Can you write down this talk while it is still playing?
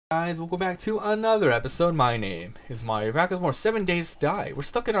Guys, welcome back to another episode. My name is Mario. Back with more 7 Days to Die. We're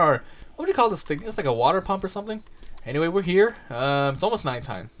stuck in our, what would you call this thing? It's like a water pump or something. Anyway, we're here. It's almost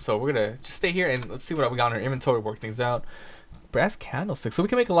nighttime, so we're gonna just stay here and let's see what we got in our inventory, work things out. Brass candlestick, so we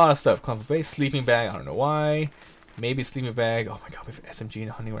can make a lot of stuff. Clump base, sleeping bag, I don't know why. Maybe sleeping bag. Oh my god, we have an SMG and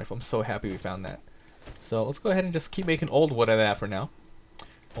a hunting rifle. I'm so happy we found that. So let's go ahead and just keep making old wood of that for now.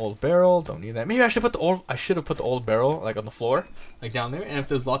 Old barrel, don't need that. Maybe I should put the old. I should have put the old barrel like on the floor, like down there. And if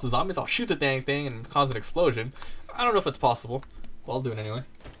there's lots of zombies, I'll shoot the dang thing and cause an explosion. I don't know if it's possible, but I'll do it anyway.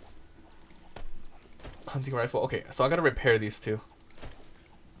 Hunting rifle. Okay, so I gotta repair these two.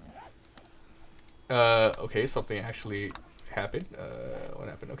 Okay, something actually happened. What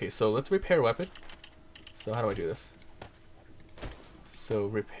happened? Okay, so let's repair weapon. So how do I do this? So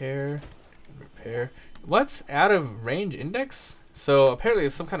repair. What's out of range index? So apparently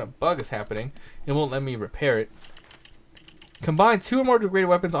some kind of bug is happening. It won't let me repair it. Combine 2 or more degraded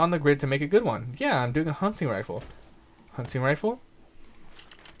weapons on the grid to make a good one. Yeah, I'm doing a hunting rifle. Hunting rifle.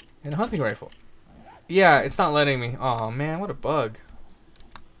 And a hunting rifle. Yeah, it's not letting me. Oh man, what a bug.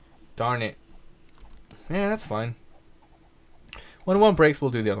 Darn it. Yeah, that's fine. When one breaks,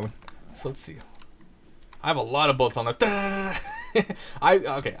 we'll do the other one. So let's see. I have a lot of bullets on this. I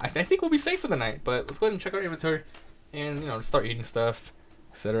think we'll be safe for the night, but let's go ahead and check our inventory. And, you know, start eating stuff,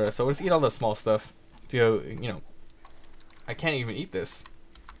 etc. So let's eat all the small stuff. You know, I can't even eat this.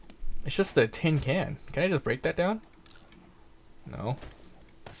 It's just a tin can. Can I just break that down? No.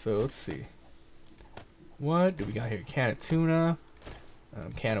 So let's see. What do we got here? Can of tuna.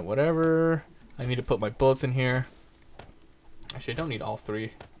 Can of whatever. I need to put my bullets in here. Actually, I don't need all 3.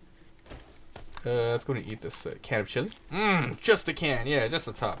 Let's go and eat this can of chili. Just a can. Yeah, just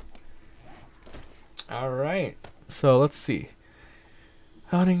the top. Alright. So let's see.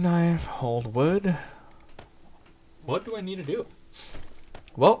 Hunting knife, old wood. What do I need to do?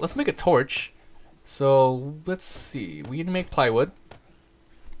 Well, let's make a torch. So let's see. We need to make plywood.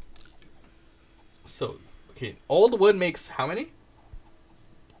 So, okay, old wood makes how many?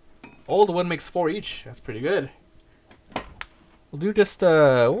 Old wood makes 4 each. That's pretty good. We'll do just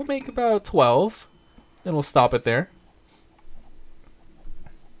we'll make about 12. Then we'll stop it there.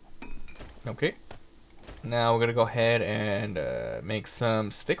 Okay. Now we're gonna go ahead and make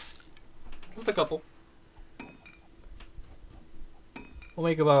some sticks. Just a couple. We'll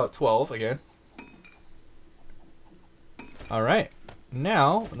make about 12 again. All right.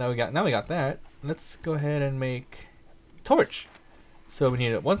 Now we got that. Let's go ahead and make torch. So we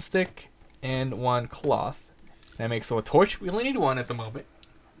need 1 stick and 1 cloth. That makes a torch. We only need 1 at the moment.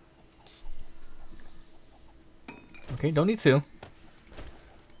 Okay, don't need 2.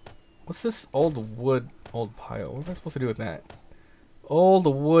 What's this old wood? Old pile. What am I supposed to do with that? Old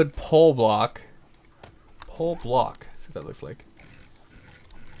wood pole block. Pole block. Let's see what that looks like.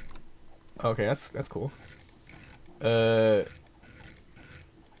 Okay, that's cool. Okay.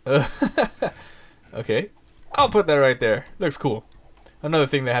 I'll put that right there. Looks cool. Another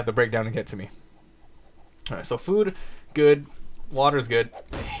thing they have to break down and get to me. Alright, so food, good. Water's good.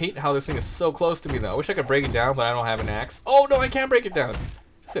 I hate how this thing is so close to me though. I wish I could break it down, but I don't have an axe. Oh no, I can't break it down.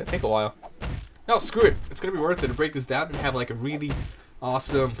 It's gonna take a while. No, screw it. It's gonna be worth it to break this down and have like a really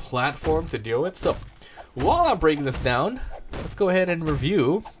awesome platform to deal with. So, while I'm breaking this down, let's go ahead and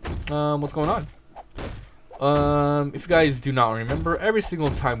review what's going on. If you guys do not remember, every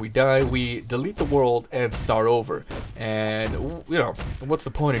single time we die, we delete the world and start over. And, you know, what's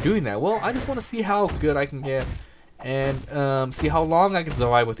the point of doing that? Well, I just want to see how good I can get and see how long I can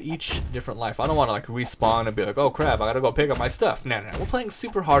survive with each different life. I don't want to like respawn and be like, oh crap, I gotta go pick up my stuff. No, we're playing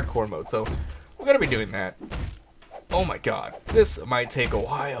super hardcore mode, so we're gonna be doing that. Oh my god, this might take a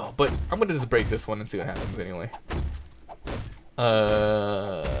while, but I'm gonna just break this one and see what happens anyway.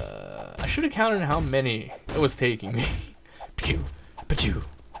 I should have counted how many it was taking me. Pachoo.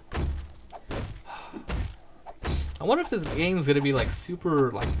 I wonder if this game is gonna be like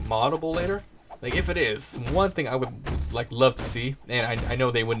super like moddable later. Like if it is, one thing I would like love to see, and I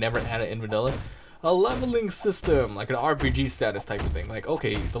know they would never add it in vanilla, a leveling system, like an RPG status type of thing. Like,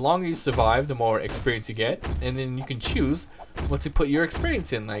 okay, the longer you survive, the more experience you get, and then you can choose what to put your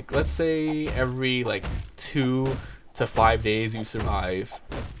experience in. Like, let's say every like 2 to 5 days you survive,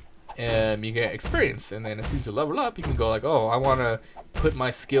 and you get experience, and then as soon as you level up, you can go like, oh, I want to put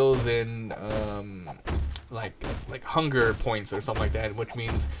my skills in like hunger points or something like that, which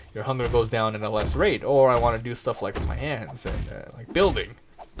means your hunger goes down at a less rate. Or I want to do stuff like with my hands and like building.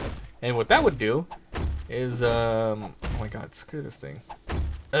 And what that would do is oh my god, screw this thing.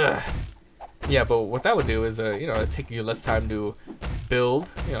 Ugh. Yeah, but what that would do is you know, it'd take you less time to build.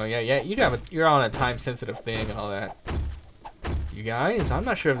 You know, yeah, you're on a time sensitive thing and all that. You guys, I'm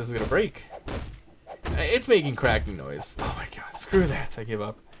not sure if this is gonna break. It's making cracking noise. Oh my god, screw that. I give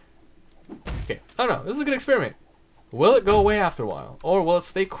up. Okay. Oh no, this is a good experiment. Will it go away after a while? Or will it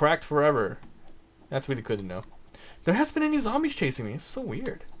stay cracked forever? That's really good to know. There hasn't been any zombies chasing me. It's so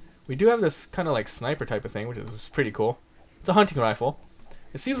weird. We do have this kind of like sniper type of thing, which is pretty cool. It's a hunting rifle.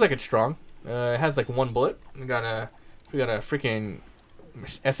 It seems like it's strong. It has like 1 bullet. We got a freaking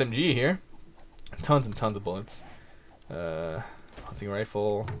SMG here. Tons and tons of bullets. Hunting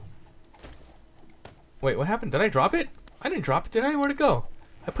rifle. Wait, what happened? Did I drop it? I didn't drop it, did I? Where'd it go?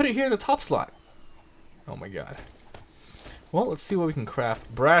 I put it here in the top slot. Oh my god. Well, let's see what we can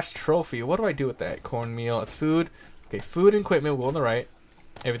craft. Brass trophy. What do I do with that? Cornmeal. It's food. Okay, food and equipment will go on the right.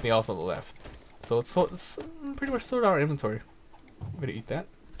 Everything else on the left. So let's pretty much sort out our inventory. I'm gonna eat that.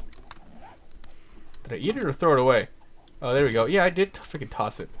 Did I eat it or throw it away? Oh, there we go. Yeah, I did freaking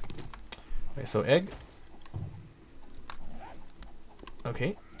toss it. Okay, so egg.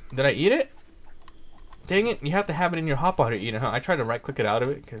 Okay. Did I eat it? Dang it, you have to have it in your hotbar to eat it, huh? I tried to right click it out of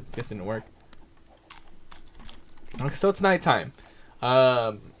it because it just didn't work. Okay, so it's nighttime.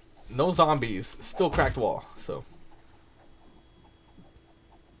 No zombies. Still cracked wall, so.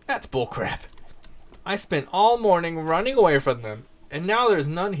 That's bullcrap. I spent all morning running away from them, and now there's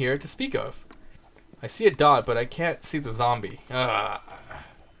none here to speak of. I see a dot, but I can't see the zombie.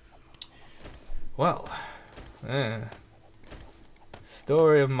 Well.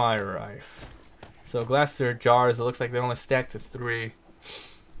 Story of my life. So glass jars, it looks like they only stacked to 3.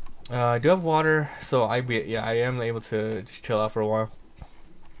 I do have water, so I am able to just chill out for a while.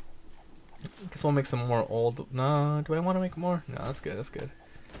 Guess we'll make some more old. No, do I want to make more? No, that's good. That's good.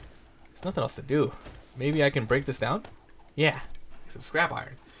 There's nothing else to do. Maybe I can break this down. Yeah, some scrap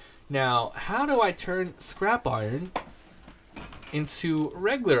iron. Now, how do I turn scrap iron into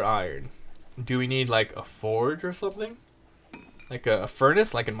regular iron? Do we need like a forge or something? Like a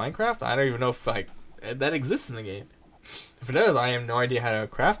furnace, like in Minecraft? I don't even know if that exists in the game. If it does, I have no idea how to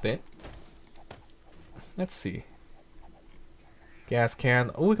craft it. Let's see. Gas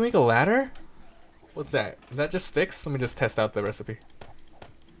can. Oh, we can make a ladder? What's that? Is that just sticks? Let me just test out the recipe.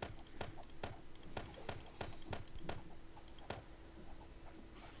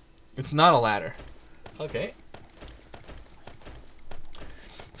 It's not a ladder. Okay.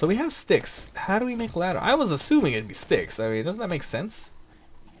 So we have sticks. How do we make ladder? I was assuming it'd be sticks. I mean, doesn't that make sense?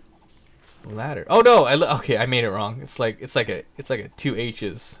 Ladder. Oh no! Okay, I made it wrong. It's like a 2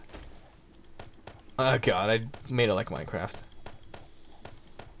 H's. Oh god, I made it like Minecraft.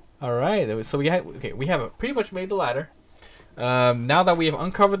 All right, so we have pretty much made the ladder. Now that we have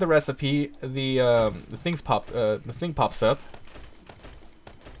uncovered the recipe, the thing pops up.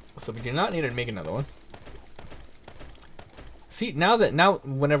 So we do not need to make another one. See, now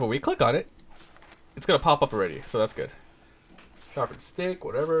whenever we click on it, it's gonna pop up already. So that's good. Sharpened stick,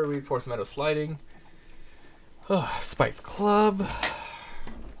 whatever. Reinforced metal sliding. Spike club.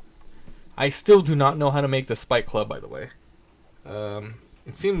 I still do not know how to make the spike club, by the way.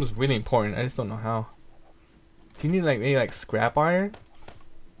 It seems really important. I just don't know how. Do you need like maybe like scrap iron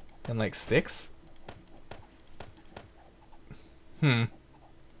and like sticks?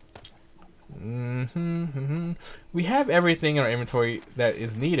 We have everything in our inventory that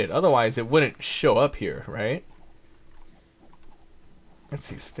is needed. Otherwise, it wouldn't show up here, right? Let's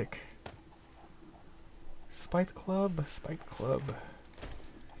see, stick. Spike club, spike club.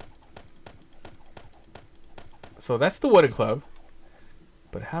 So that's the wooden club.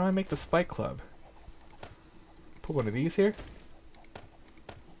 But how do I make the spike club? Put one of these here.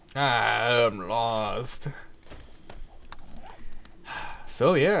 I'm lost.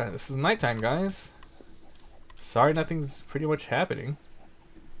 So yeah, this is nighttime, guys. Sorry, nothing's pretty much happening.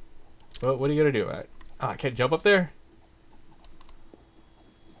 But what are you gonna do? I can't jump up there.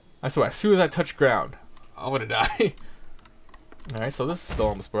 I swear, as soon as I touch ground, I'm gonna die. Alright, so this is still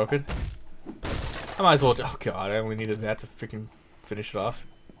almost broken. I might as well. Oh god, I only needed that to freaking finish it off.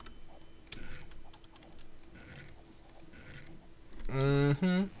 What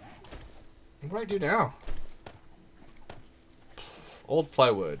do I do now? Old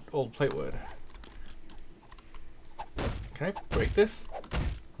plywood, old platewood. Can I break this?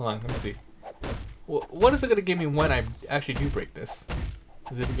 Hold on, let me see. What is it gonna give me when I actually do break this?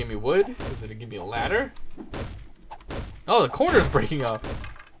 Is it gonna give me wood? Is it gonna give me a ladder? Oh, the corner's breaking off.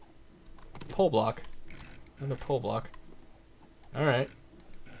 Pole block. Another pole block. Alright.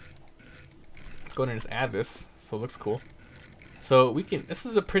 Let's go ahead and just add this so it looks cool. So we can, this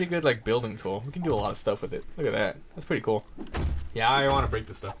is a pretty good like building tool. We can do a lot of stuff with it. Look at that. That's pretty cool. Yeah, I want to break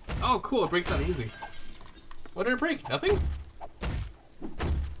this stuff. Oh, cool. It breaks down easy. What did it break? Nothing?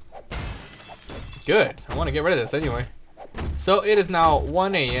 Good. I want to get rid of this anyway. So it is now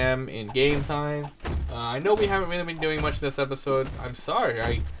 1 a.m. in game time. I know we haven't really been doing much this episode. I'm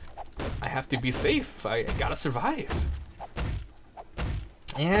sorry. I have to be safe. I gotta survive.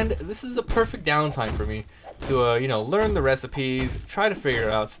 And this is a perfect downtime for me to you know, learn the recipes, try to figure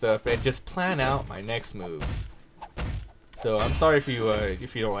out stuff, and just plan out my next moves. So I'm sorry if you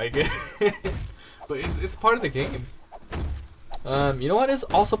don't like it, but it's part of the game. You know what is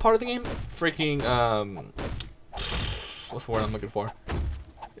also part of the game? Freaking what's the word I'm looking for?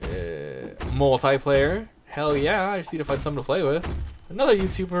 Multiplayer. Hell yeah! I just need to find someone to play with. Another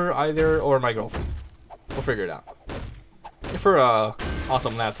YouTuber, either, or my girlfriend. We'll figure it out. If her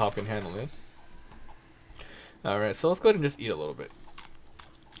awesome laptop can handle it. Alright, so let's go ahead and just eat a little bit.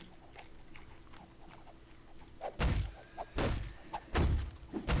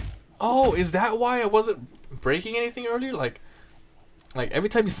 Oh, is that why I wasn't breaking anything earlier? Like every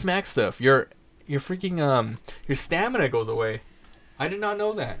time you smack stuff, your freaking your stamina goes away. I did not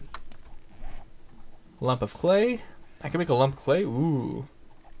know that. Lump of clay. I can make a lump of clay. Ooh.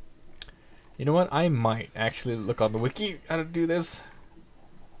 You know what? I might actually look on the wiki how to do this.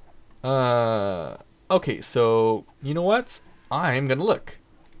 Okay, so you know what? I'm gonna look.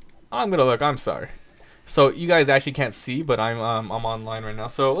 I'm sorry. So you guys actually can't see, but I'm online right now.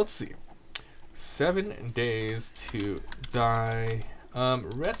 So let's see. 7 days to die.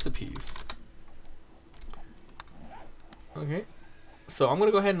 Recipes. Okay. So I'm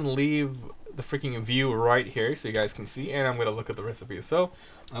gonna go ahead and leave the freaking view right here so you guys can see, and I'm gonna look at the recipes. So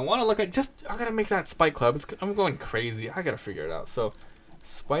I want to look at I gotta make that spike club. I'm going crazy. I gotta figure it out. So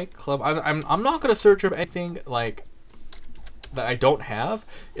spike club. I'm not gonna search up anything like that I don't have.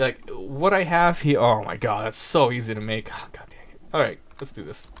 Like what I have here. Oh my god, that's so easy to make. Oh, god dang it. All right, let's do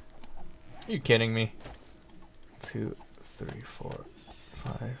this. Are you kidding me? 2, 3, 4,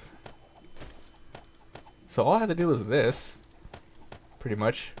 5. So all I had to do was this. Pretty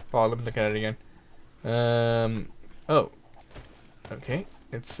much. Oh, let me look at it again. Oh. Okay.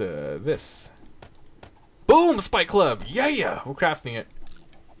 It's this. Boom! Spike club! Yeah! We're crafting it.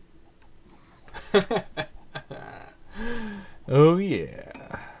 Oh yeah.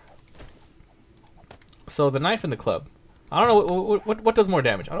 So the knife and the club. I don't know what does more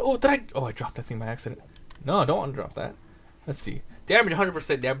damage. Oh, I dropped that thing by accident. No, I don't want to drop that. Let's see. Damage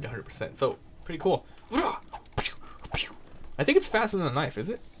 100%, damage 100%. So pretty cool. I think it's faster than the knife, is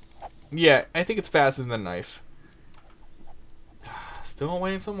it? Yeah, I think it's faster than the knife. Still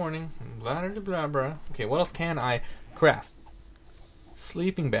waiting until morning. Blah blah blah. Okay, what else can I craft?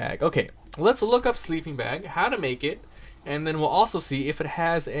 Sleeping bag. Okay, let's look up sleeping bag, how to make it, and then we'll also see if it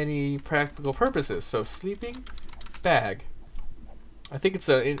has any practical purposes. So sleeping bag. I think it's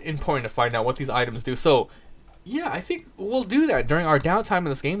important to find out what these items do. So yeah, I think we'll do that during our downtime in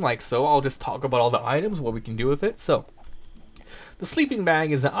this game. Like so, I'll just talk about all the items, what we can do with it. So the sleeping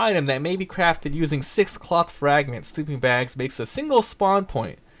bag is an item that may be crafted using 6 cloth fragments. Sleeping bags makes a single spawn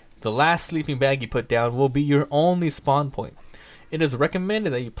point. The last sleeping bag you put down will be your only spawn point. It is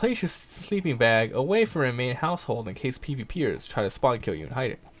recommended that you place your sleeping bag away from your main household in case PvPers try to spawn kill you and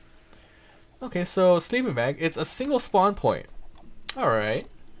hide it. Okay, so sleeping bag, it's a single spawn point. Alright,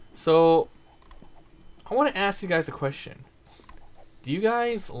 so I want to ask you guys a question. Do you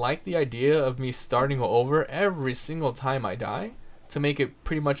guys like the idea of me starting over every single time I die to make it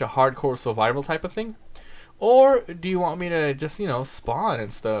pretty much a hardcore survival type of thing? Or do you want me to just, you know, spawn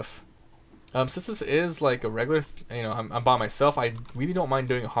and stuff? Since this is like a regular, you know, I'm by myself, I really don't mind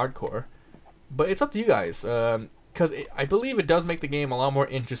doing hardcore. But it's up to you guys, because I believe it does make the game a lot more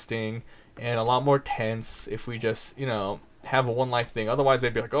interesting and a lot more tense if we just, you know, have a one life thing. Otherwise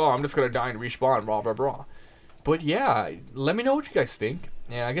they'd be like, oh, I'm just gonna die and respawn, blah blah blah. But yeah, let me know what you guys think.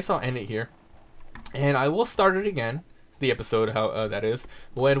 And I guess I'll end it here. And I will start it again, the episode, how that is,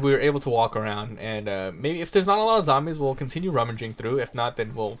 when we're able to walk around. And maybe if there's not a lot of zombies, we'll continue rummaging through. If not,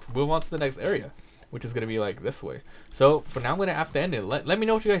 then we'll move on to the next area, which is going to be like this way. So for now, I'm going to have to end it. Let me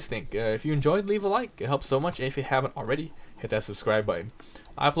know what you guys think. If you enjoyed, leave a like. It helps so much. And if you haven't already, hit that subscribe button.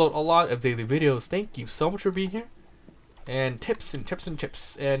 I upload a lot of daily videos. Thank you so much for being here. And tips.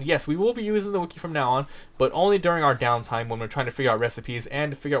 And yes, we will be using the wiki from now on, but only during our downtime when we're trying to figure out recipes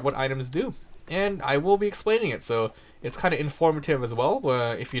and to figure out what items do. And I will be explaining it, so it's kind of informative as well.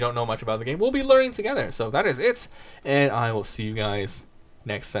 If you don't know much about the game, we'll be learning together. So that is it, and I will see you guys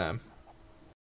next time.